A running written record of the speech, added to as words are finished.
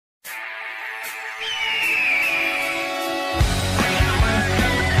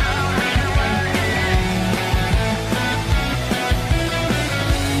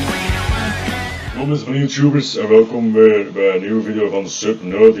Mensen van YouTubers en welkom weer bij een nieuwe video van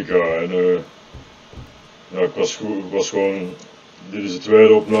Subnautica. En ja, ik was gewoon, dit is de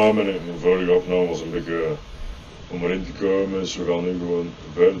tweede opname en de vorige opname was een beetje om erin te komen, dus we gaan nu gewoon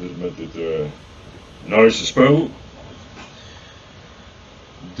verder met dit nice spel.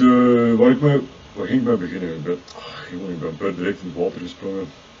 Waar ging ik bij beginnen? Ik ben per direct in het water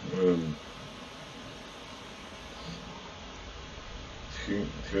gesprongen.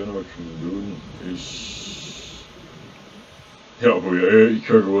 Hetgeen wat ik ging doen is... Ja boeien, ik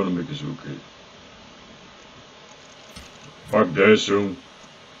ga gewoon een beetje zoeken. Pak deze jong.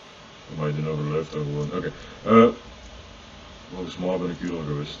 Maar die overleeft dan gewoon. Oké. Volgens mij ben ik hier al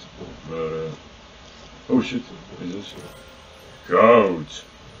geweest. Maar oh shit, wat is dit? Goud!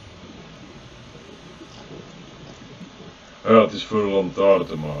 Ja, het is voor een lantaarn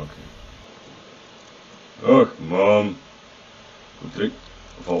te maken. Ach man. Goed trek.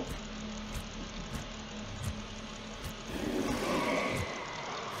 Val.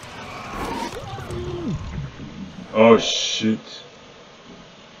 Oh shit.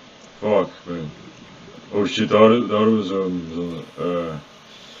 Fuck man. Oh shit, daar hebben we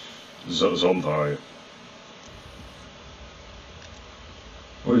zo'n zandhaaien.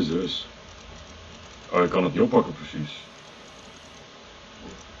 Wat is dit? Oh, ik kan het niet oppakken precies.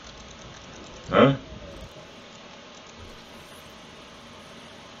 Hè?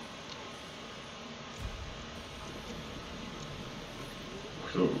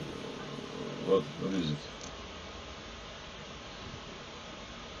 Zo, wat is het?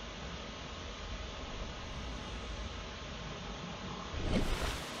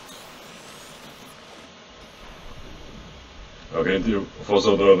 Oké, of was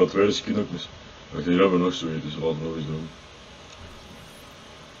dat dat tweede skin ook mis? Oké, hier hebben we nog zoiets, dus laten we nog eens doen.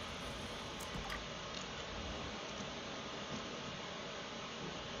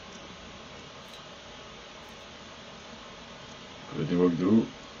 Ik weet niet wat ik doe,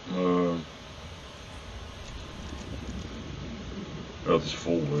 maar... Ja, het is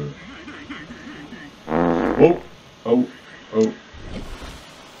vol. Oh, oh, oh.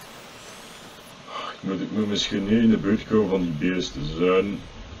 Ik moet misschien niet in de buurt komen van die beesten. Ze zijn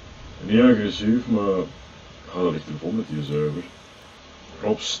niet agressief, maar... Ah, dat ligt er vol met die zuiver.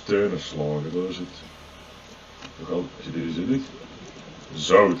 Op stenen slagen, daar zit... Zit hier zit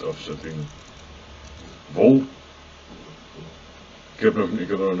zoutafzetting. Vol. Ik heb nog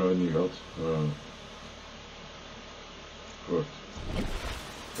nooit niet gehad. Goed.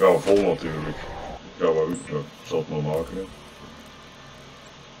 Ja, vol natuurlijk. Ja, maar goed, ja, ik zal het maar maken. Hè.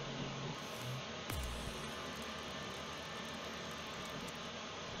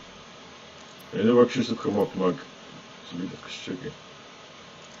 Nee, dat heb ik juist heb gemaakt, maar ik zal niet even checken.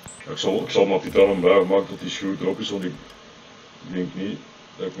 Ja, ik zal maar titanen blijven maken tot die schroef erop is, want ik denk niet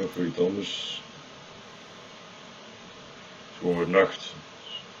dat ik nog voor iets anders... Het is gewoon weer nacht.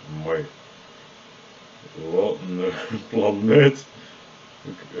 Mooi. Wat een planeet.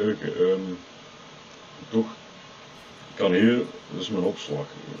 Toch, ik kan hier, dat is mijn opslag.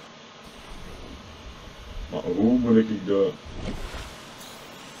 Maar hoe moet ik dat...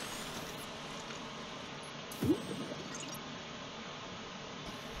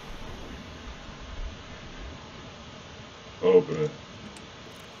 Openen.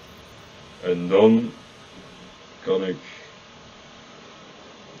 En dan kan ik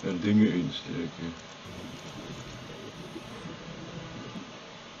er dingen insteken.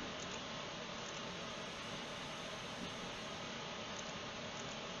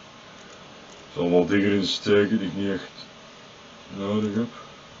 Ik zal wel dingen insteken die ik niet echt nodig heb,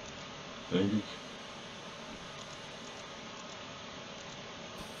 denk ik.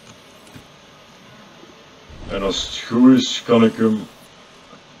 En als het goed is, kan ik hem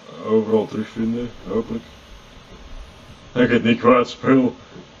overal terugvinden, hopelijk. Ik het niet kwijt speel.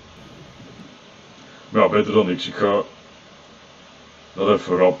 Maar ja, beter dan niks. Ik ga dat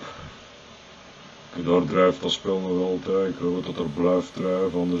even rap. Daar drijft dat spel nog altijd. Ik hoop dat er blijft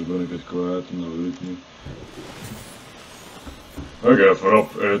drijven, anders ben ik het kwijt en dat weet ik niet. Oké, even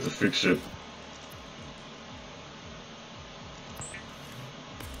rap eten fixen.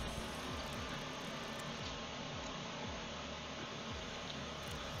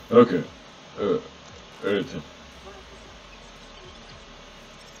 Oké, eten.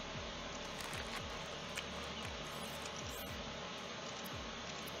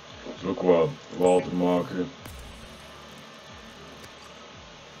 Ook wat water maken.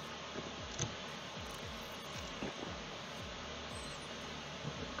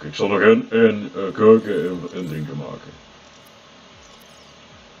 Ik zal nog één koken en drinken maken.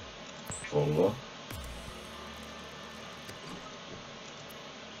 Voilà.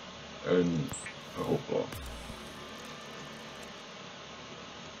 En hopla.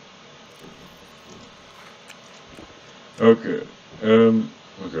 Oké,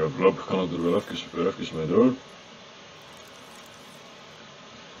 voorlopig kan ik er wel even mee door.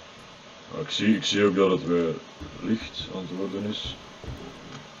 Ik zie ook dat het weer licht aan het worden is.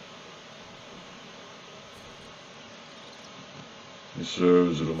 Dus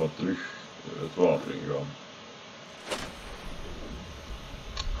we zullen maar terug het water ingaan.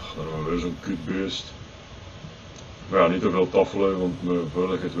 Dan hebben we weer zo'n kutbeest. Maar ja, niet te veel tafelen, want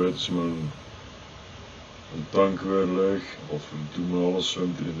voordat je het weet is mijn tank weer leeg. Of doen we alles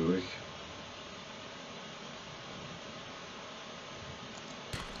zwemt er in de weg.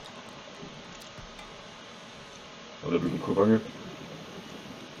 Wat heb ik nog gevangen?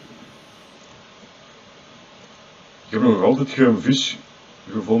 Ik heb nog altijd geen vis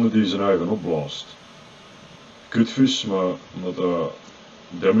gevonden die zijn eigen opblaast. Kutvis, maar omdat dat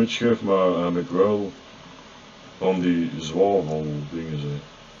damage geeft, maar heb ik wel van die zwavel dingen zijn.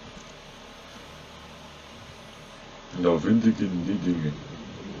 En dat vind ik in die dingen.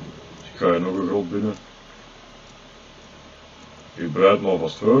 Dus ik ga hier nog een grot binnen. Ik bereid me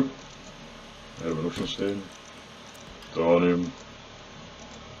alvast voor. Dan hebben we nog zo'n steen. Titanium.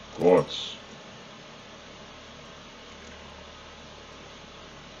 Kwarts.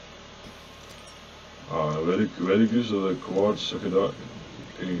 Weet ik dus dat de kwarts, dat je daar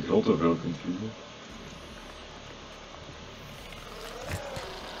in grotte veel kunt vinden.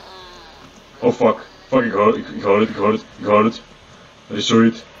 Oh fuck, ik hou het. Er is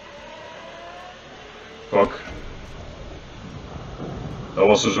zoiets. Fuck. Dat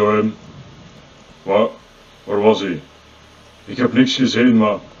was er zo een. Waar was hij? Ik heb niks gezien,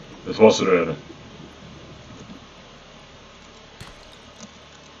 maar het was er een.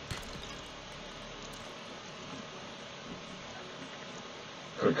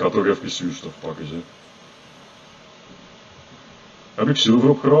 Ik ga toch even zuurstof pakken, zeg. Heb ik zilver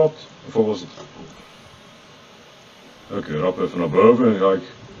opgeraapt? Of wat was het? Oké, rap even naar boven en ga ik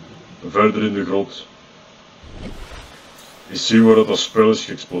verder in de grot. Eens zien waar dat spel is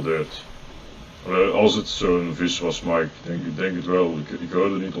geëxplodeerd. Als het zo'n vis was, maar ik denk het wel. Ik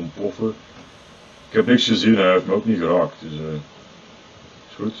hoorde niet ontploffen. Ik heb niks gezien, hij heeft me ook niet geraakt. Dus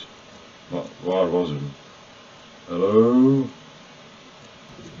is goed. Maar waar was hij? Hallo?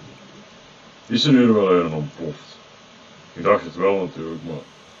 Is er nu wel een ontploft? Ik dacht het wel natuurlijk,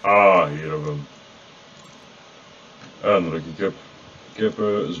 maar... Ah, hier hebben we hem. Eindelijk, ik heb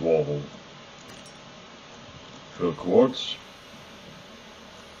zwavel. Veel kwarts.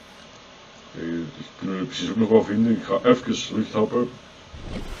 Hier kunnen we precies ook nog wel vinden. Ik ga even lucht happen.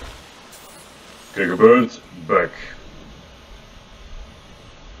 Oké, gebeurd. Back.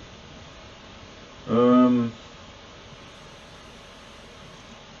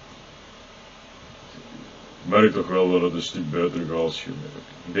 Ik merk toch wel dat het een stuk beter gaat als je...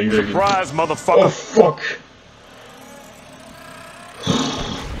 Ik denk dat je... Surprise, motherfucker! Oh fuck!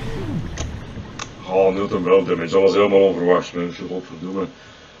 Oh, nul en wel damage. Dat was helemaal onverwachts, mensen. Godverdomme.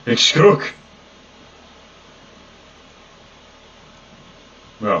 Ik schrok!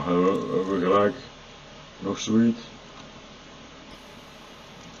 Ja, hebben we gelijk. Nog zoiets.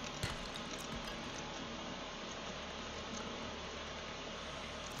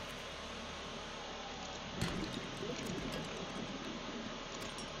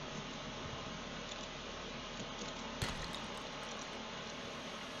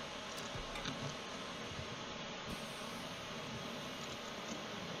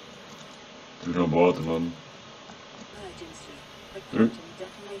 Terug naar buiten, man.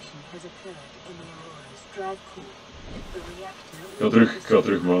 Terug. Ik ga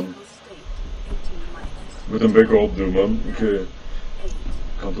terug, man. Ik moet een beetje opdoen, man. Ik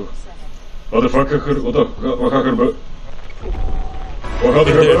kan toch... Wat de fuck gaat er... Wat gaat er gebeuren? Wat gaat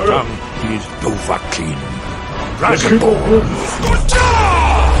er gebeuren? Is Dovahkiin. Het schip op!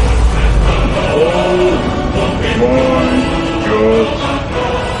 Oh my god.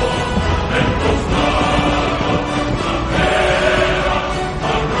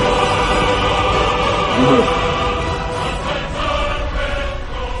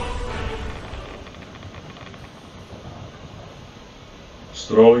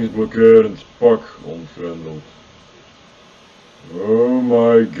 Stralingsblokkerend pak ontgrendeld. Oh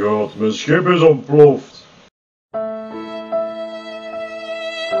my god, mijn schip is ontploft.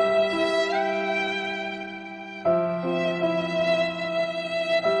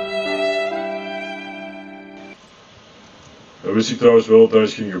 We wist ik trouwens wel dat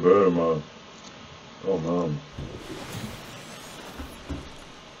iets ging gebeuren, maar... Oh man.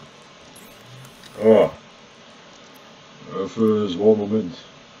 Oh. Even een zwaar moment.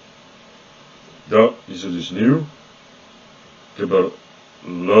 Dat is er dus nieuw. Ik heb daar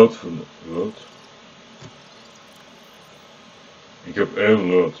luid van... Luid? Ik heb 1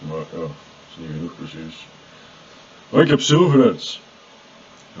 luid, maar ja, dat is niet genoeg precies. Maar ik heb zilverens.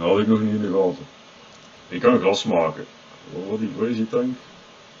 Dat had ik nog niet in de gaten. Ik kan glas maken. Wat is die tank?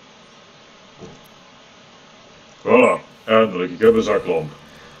 Voilà, eindelijk. Ik heb een zaklamp.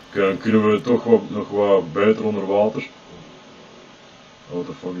 Dan kunnen we toch nog wat beter onder water. What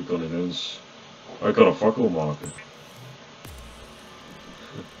the fuck, ik kan ineens... Ah, ik kan een fakkel maken.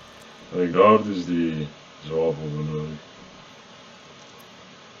 En ik daar dus die zwavel voor nodig.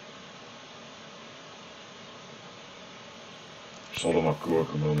 Ik zal hem maar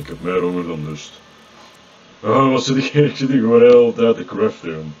koken man, ik heb meer honger dan lust. Oh, wat zit ik hier? Ik zit hier gewoon de hele tijd te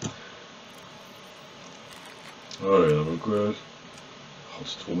craften. Oh ja, dat ook weer. God, het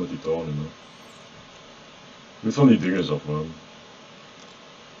zit vol met titanium man. Ik moet van die dingen af man.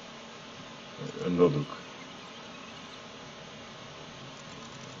 En dat ook.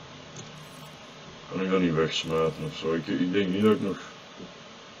 Kan ik dat niet wegsmijten ofzo? Ik denk niet dat ik nog...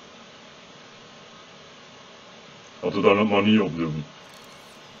 Laten we dat nog maar niet opdoen.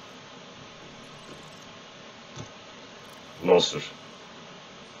 Laster.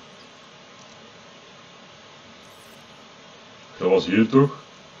 Dat was hier toch?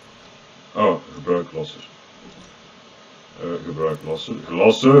 Ah, gebruik laster. Gebruik laster.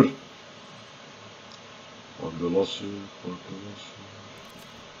 Glasser! Pak de lasser, pak de lasser.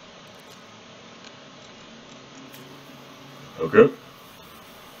 Oké.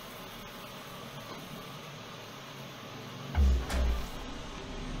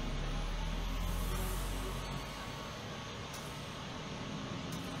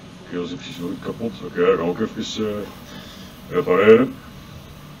 Oké, dat is precies nooit kapot. Oké, dan ga ik even repareren.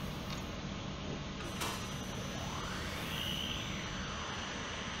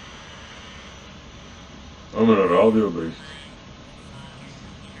 Oh, met een radiobericht.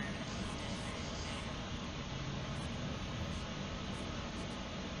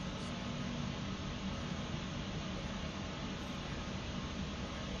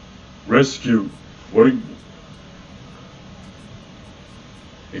 Rescue.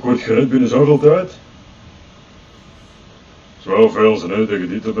 Ik word gered binnen zoveel tijd. Zowel veel als een tegen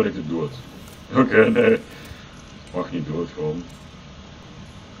dit, dan ben ik er dood. Oké, nee. Mag niet dood gewoon.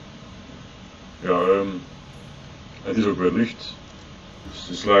 Ja, het is ook weer licht. Dus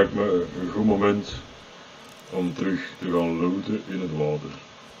het lijkt me een goed moment om terug te gaan looten in het water.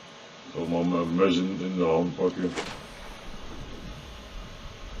 Ik zal maar mijn messen in de hand pakken.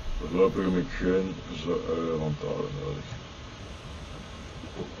 Voorlopig heb ik geen lantaarn nodig.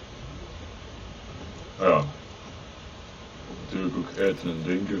 Ah ja. Natuurlijk ook eten en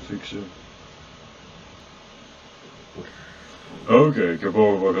drinken fixen. Oké, ik heb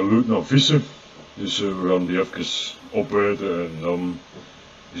al wat geloot naar vissen. Dus we gaan die even opeten en dan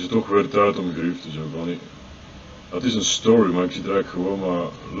is het toch weer tijd om grief te zoeken. Ja, het is een story, maar ik zit er eigenlijk gewoon maar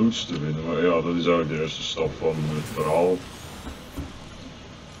loots te vinden. Maar ja, dat is eigenlijk de eerste stap van het verhaal.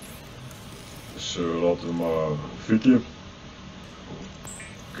 Dus laten we maar fikken.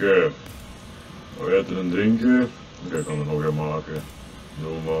 Oké. We eten en drinken. Oké, ik kan er nog een maken.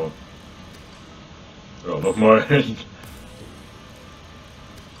 Doe maar. Ja, nog maar één.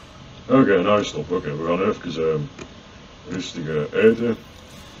 Oké, nou stop. Oké, we gaan even rustig eten.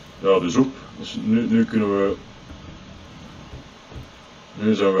 Ja, dus op. Dus nu kunnen we...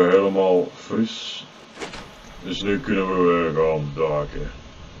 Nu zijn we helemaal fris. Dus nu kunnen we gaan daken.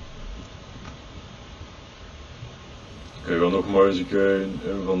 Oké, we gaan nog maar eens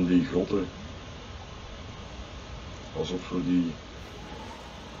een van die grotten. Pas op voor die...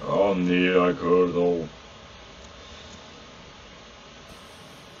 Ah nee, ja, ik hoor het al.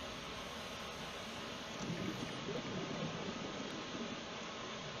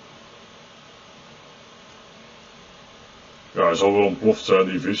 Ja, hij zal wel ontploft zijn,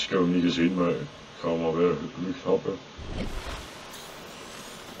 die vis. Ik heb hem niet gezien, maar ik ga hem maar weer lucht happen.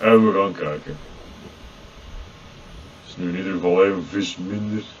 En we gaan kijken. Het is nu in ieder geval even vis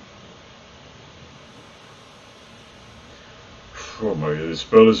minder. Oh maar dit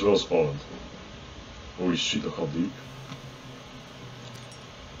spel is wel spannend. Holy shit, dat gaat diep.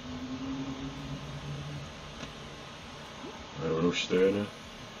 Dan hebben we nog stenen.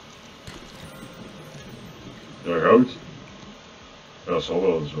 Ja, goud. Ja, dat zal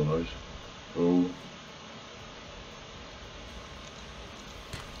wel, dat is wel nice. Oh.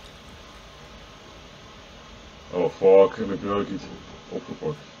 Oh fuck, heb ik nu ook iets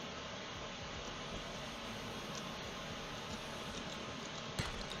opgepakt.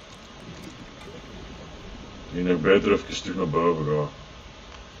 Ik denk beter even terug naar boven gaan.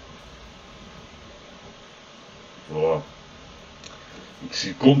 Voilà. Ik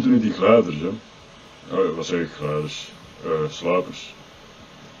zie continu die glijders, hè. Oh, wat zeg ik, glijders? Sluipers.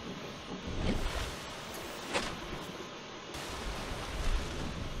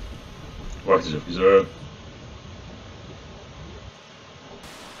 Wacht eens even.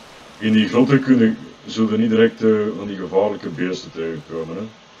 In die grotten zullen niet direct van die gevaarlijke beesten tegenkomen, hè.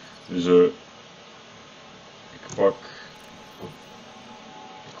 Dus ik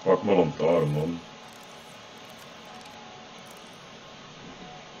pak mijn lantaarn, man.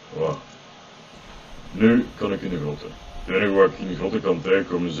 Voilà. Nu kan ik in de grotten. Het enige wat ik in de grotten kan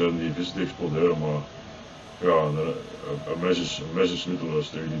tegenkomen zijn die vissen die exploderen, maar ja, een mes is nutteloos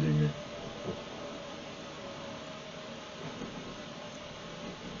tegen die dingen.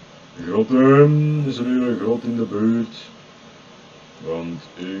 Grotten, is er hier een grot in de buurt? Want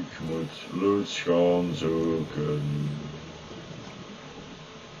ik moet loods gaan zoeken.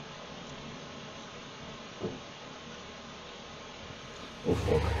 Oh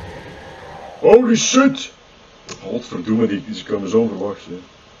fuck. Holy shit! Godverdomme, die kan me zo verwacht, hè.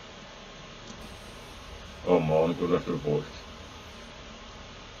 Oh man, ik word achtervolgd.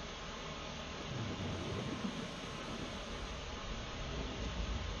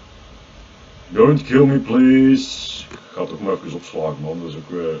 Don't kill me please. Ik ga toch maar even opslagen, man, dat is ook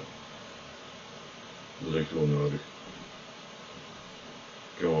weer... Dat is echt wel nodig.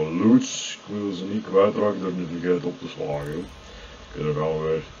 Ik heb wel loots, ik wil ze niet kwijtraken door me vergeten op te slagen. Oké, dan gaan we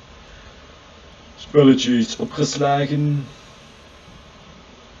weer. Spelletjes opgeslagen.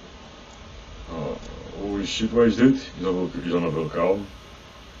 Oh, holy shit, wat is dit? Is dat een vulkaan?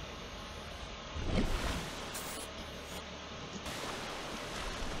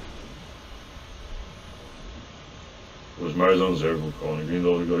 Volgens mij is dat een zeevulkaan. Ik denk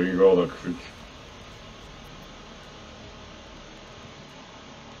dat ik daarin ga, dat ik fik.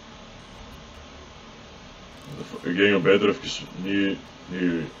 Ik denk dat beter even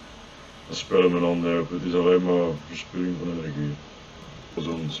niet dat spellen met handen hebben. Het is alleen maar verspilling van energie.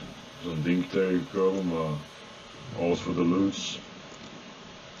 Zo'n ding tegengekomen, maar alles voor de loots.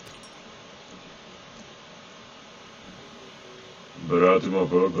 Bereid u maar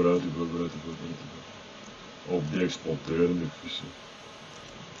voor, bereid u voor. Op die exploiterende vissen.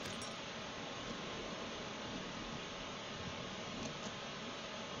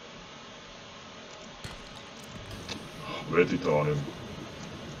 Weet titanium.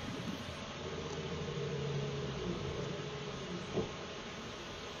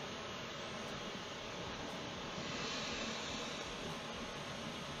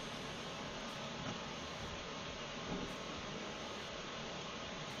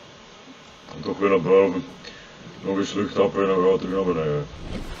 En toch weer naar boven. Nog eens lucht op en dan gaat het weer naar beneden.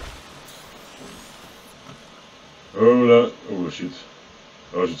 Oh shit.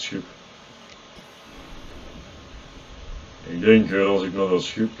 Daar is het schip. Ik denk als ik naar dat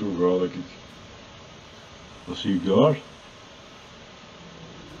schip toe ga dat ik... Wat zie ik daar?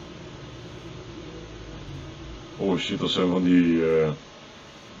 Oh shit, dat zijn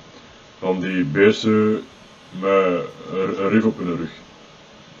van die beesten met een rif op hun rug.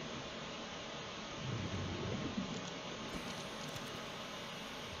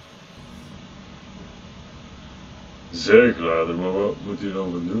 Zeegleider, maar wat moet hij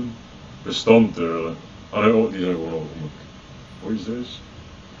dan van doen? Bestanddelen. Ah nee, oh, die zijn gewoon overmoedig. Hoe is deze?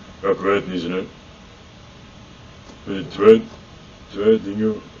 Ja, ik weet het niet, hè. Ik wil twee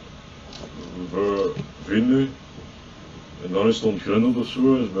dingen vinden. En dan is het ontgrendeld of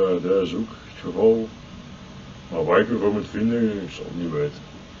zo, is bij deze ook het geval. Maar waar ik ervoor moet vinden, ik zal het niet weten.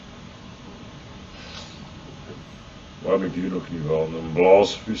 Waar heb ik hier nog niet van? Een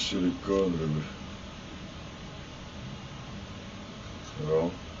blaasvis silicoonrubber. Ja.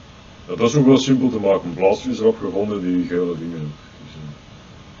 Ja, dat is nog wel simpel te maken. Een blaasvis erop gevonden die gele dingen.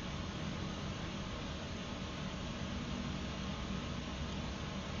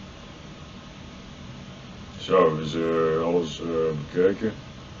 Zo, dus alles bekijken.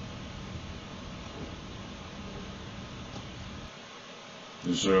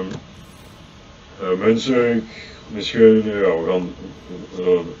 Dus mensen, misschien, ja, we gaan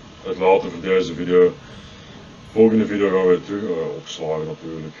het laten voor deze video. Volgende video gaan we terug opslagen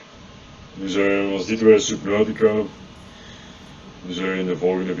natuurlijk. Dus was dit weer Subnautica. Dus in de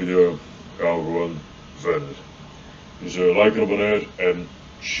volgende video gaan we gewoon verder. Dus like en abonneer en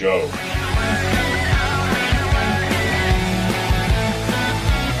ciao.